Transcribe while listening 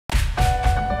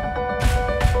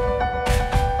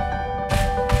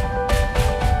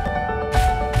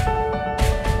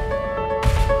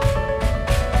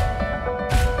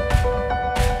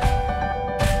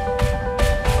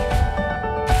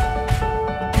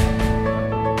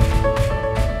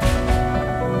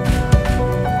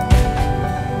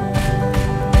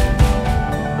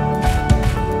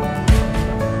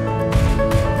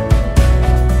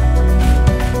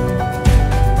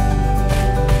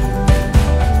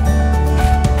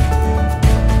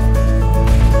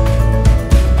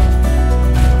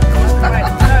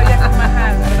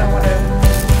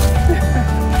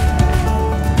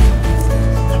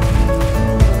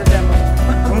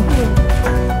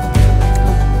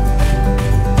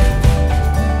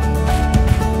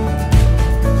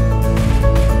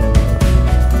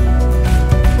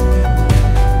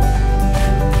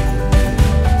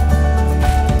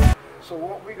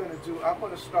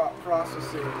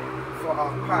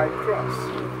pie crust.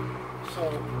 So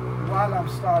while I'm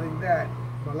starting that,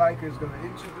 Malika is going to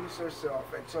introduce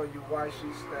herself and tell you why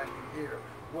she's standing here.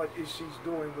 What is she's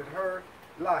doing with her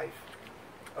life?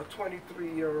 A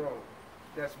 23-year-old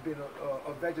that's been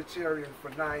a vegetarian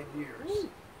for 9 years.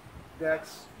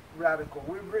 That's radical.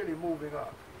 We're really moving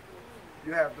up.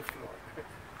 You have the floor.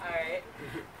 All right.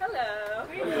 Hello.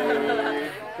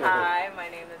 Hi, my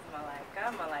name is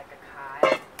Malika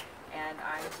Kai, and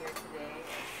I'm here today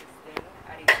assisting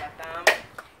Arisatam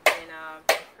in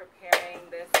preparing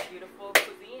this beautiful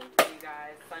cuisine for you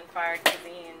guys, sun-fired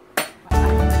cuisine. The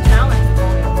challenge was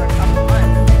only for a couple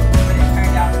months, but it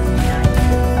turned out to be nice.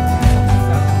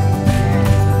 So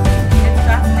it's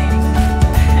fascinating.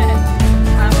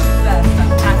 I'm obsessed. I'm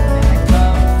passionate.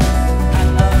 I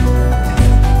love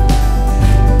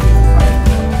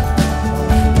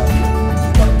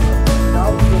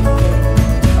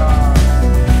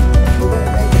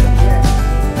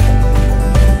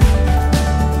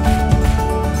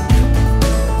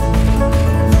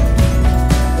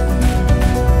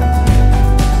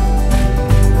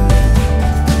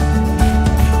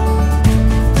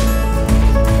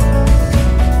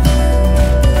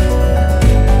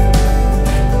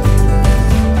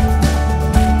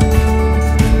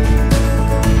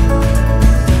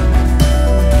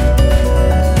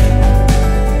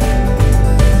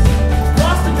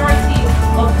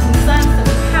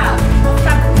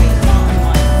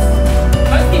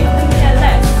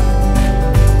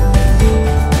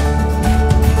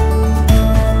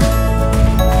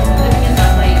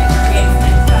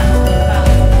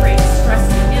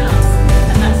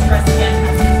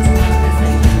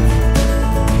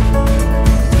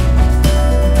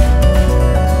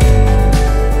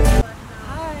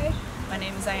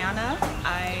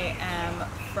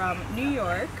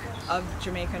of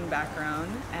Jamaican background,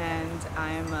 and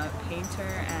I am a painter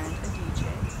and a DJ,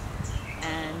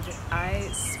 and I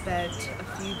spent a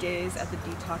few days at the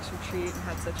Detox retreat and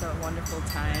had such a wonderful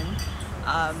time.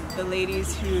 The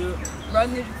ladies who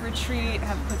run the retreat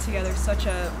have put together such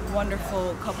a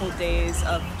wonderful couple days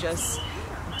of just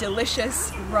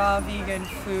delicious raw vegan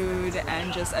food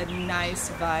and just a nice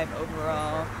vibe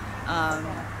overall.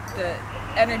 The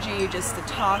energy, just the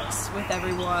talks with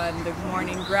everyone, the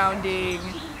morning grounding,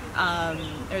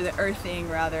 or the earthing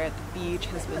rather, at the beach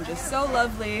has been just so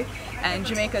lovely, and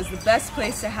Jamaica is the best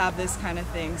place to have this kind of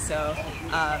thing, so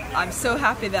I'm so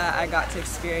happy that I got to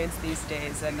experience these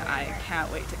days, and I can't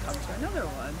wait to come to another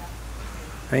one.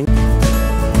 Thank you.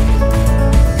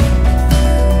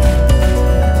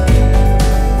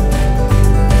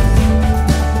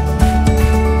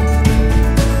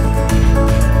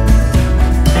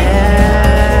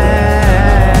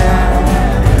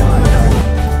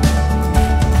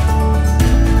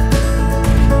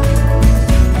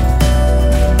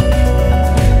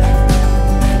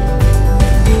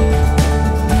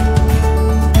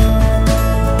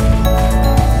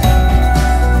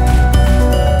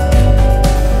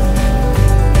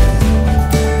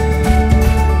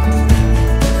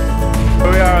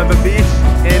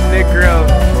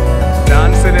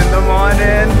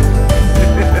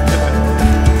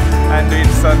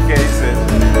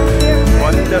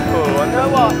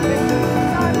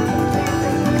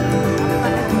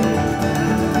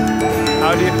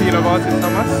 How do you feel about it,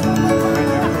 Thomas?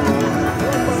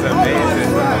 It's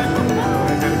amazing.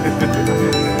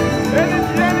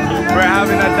 We're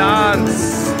having a dance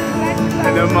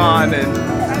in the morning.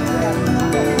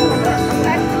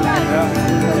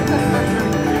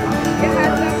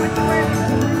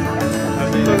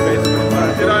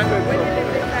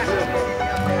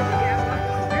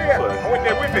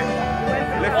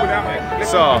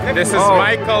 So this is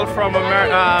Michael from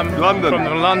London.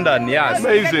 From London, yes.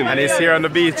 Amazing. And he's here on the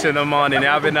beach in the morning,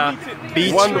 having a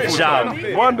beach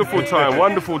jam. Wonderful time,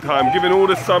 wonderful time. Giving all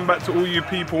the sun back to all you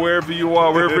people, wherever you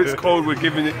are, wherever it's cold, we're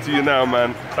giving it to you now,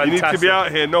 man. Fantastic. You need to be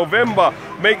out here. November,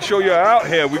 make sure you're out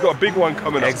here. We've got a big one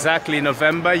coming up. Exactly,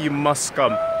 November, you must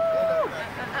come.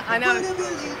 I know.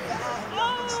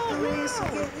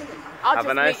 Have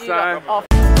a nice time.